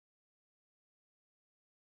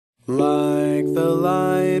Like the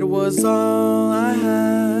light was all I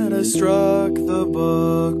had, I struck the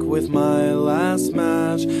book with my last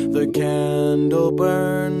match. The candle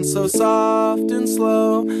burned so soft and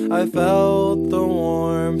slow, I felt the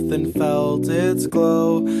warmth and felt its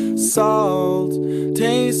glow. Salt,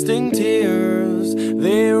 tasting tears,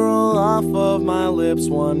 they roll off of my lips,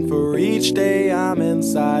 one for each day I'm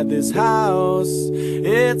inside this house.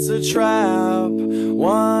 It's a trap,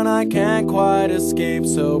 one I can't quite escape,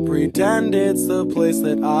 so pretend it's the place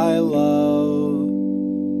that I love.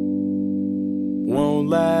 Won't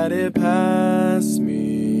let it pass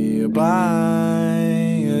me by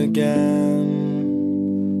again.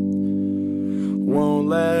 Won't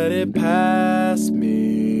let it pass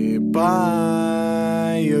me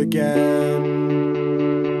by again.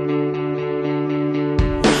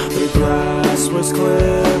 The grass was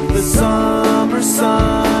clipped, the summer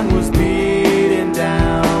sun was beating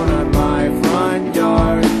down on my front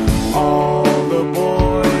yard. All the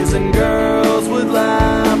boys and girls would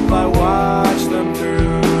laugh, I watched them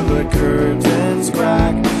through the curtains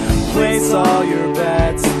crack. Place all your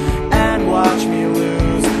bets and watch me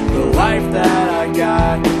lose the life that